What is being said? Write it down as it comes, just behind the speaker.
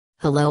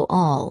Hello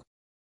all.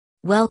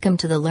 Welcome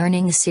to the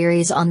learning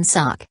series on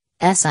SOC,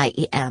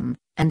 SIEM,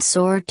 and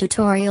SOAR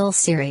tutorial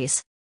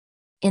series.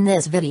 In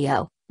this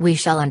video, we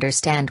shall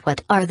understand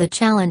what are the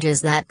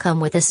challenges that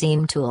come with a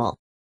SIEM tool.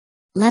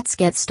 Let's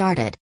get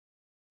started.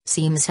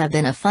 SIEMs have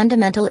been a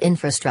fundamental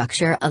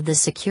infrastructure of the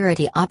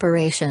Security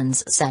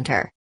Operations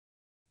Center.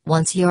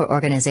 Once your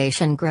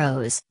organization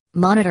grows,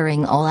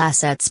 monitoring all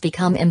assets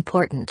become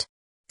important.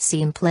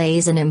 SIEM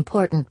plays an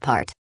important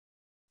part.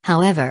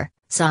 However,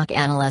 SOC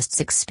analysts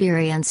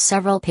experience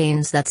several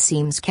pains that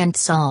SIEMs can't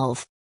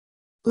solve.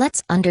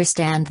 Let's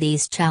understand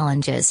these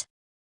challenges.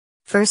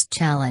 First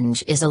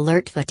challenge is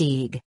alert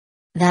fatigue.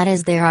 That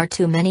is, there are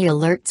too many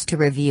alerts to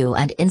review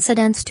and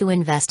incidents to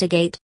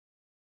investigate.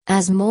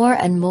 As more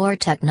and more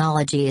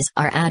technologies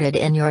are added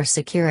in your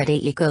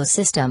security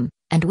ecosystem,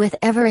 and with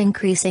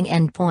ever-increasing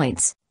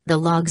endpoints, the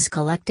logs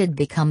collected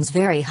becomes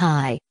very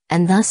high,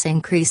 and thus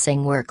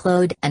increasing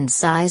workload and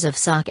size of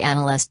SOC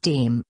analyst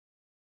team.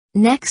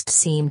 Next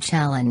SIEM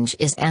challenge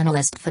is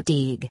analyst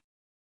fatigue.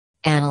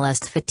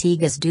 Analyst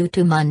fatigue is due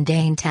to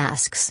mundane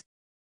tasks.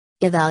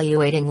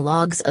 Evaluating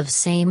logs of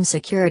same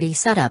security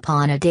setup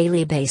on a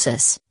daily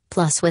basis,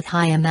 plus with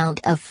high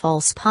amount of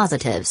false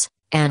positives,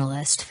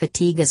 analyst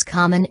fatigue is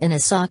common in a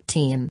SOC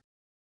team.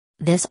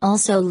 This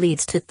also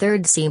leads to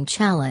third SIEM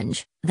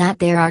challenge, that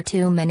there are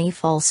too many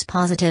false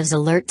positives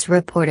alerts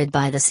reported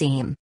by the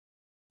SIEM.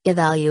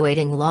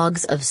 Evaluating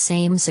logs of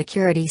same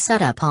security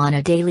setup on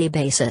a daily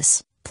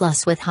basis,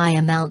 plus with high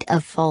amount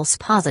of false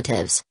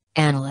positives,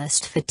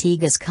 analyst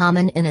fatigue is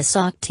common in a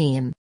SOC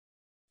team.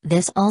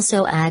 This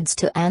also adds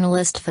to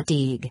analyst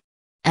fatigue,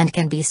 and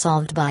can be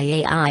solved by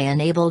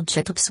AI-enabled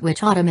chips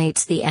which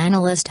automates the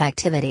analyst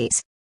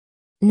activities.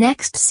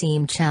 Next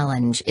SIEM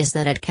challenge is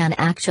that it can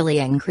actually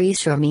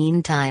increase your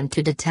mean time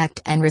to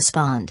detect and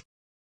respond.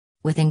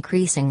 With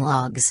increasing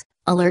logs,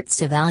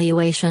 alerts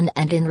evaluation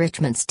and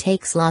enrichments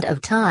takes a lot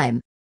of time.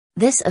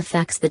 This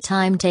affects the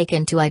time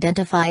taken to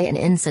identify an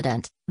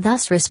incident,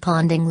 thus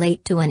responding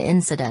late to an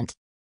incident.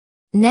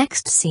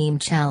 Next SIEM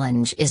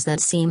challenge is that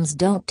SIEMs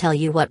don't tell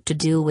you what to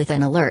do with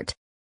an alert.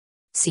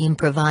 SIEM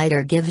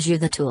provider gives you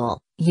the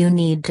tool, you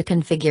need to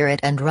configure it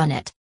and run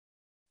it.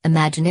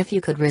 Imagine if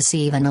you could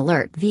receive an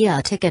alert via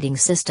a ticketing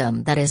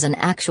system that is an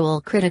actual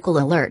critical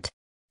alert.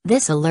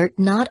 This alert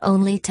not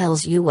only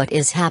tells you what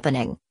is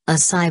happening, a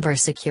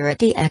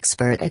cybersecurity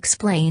expert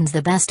explains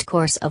the best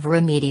course of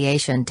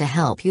remediation to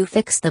help you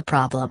fix the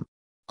problem.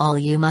 All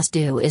you must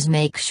do is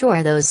make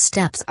sure those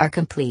steps are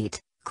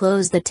complete,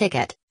 close the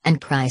ticket,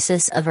 and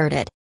crisis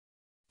averted.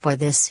 For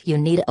this you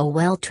need a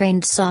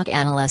well-trained SOC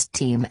analyst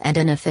team and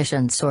an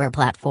efficient SOAR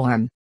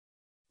platform.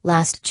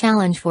 Last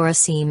challenge for a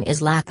SIEM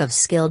is lack of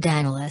skilled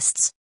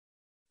analysts.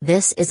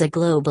 This is a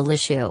global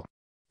issue.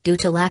 Due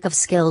to lack of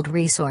skilled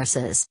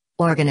resources,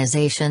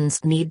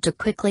 organizations need to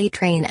quickly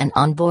train and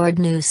onboard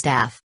new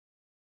staff.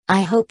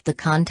 I hope the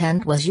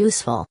content was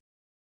useful.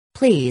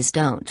 Please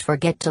don't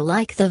forget to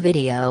like the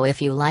video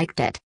if you liked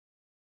it.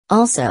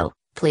 Also,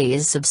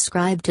 please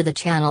subscribe to the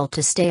channel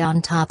to stay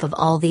on top of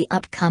all the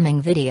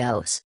upcoming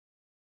videos.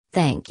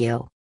 Thank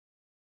you.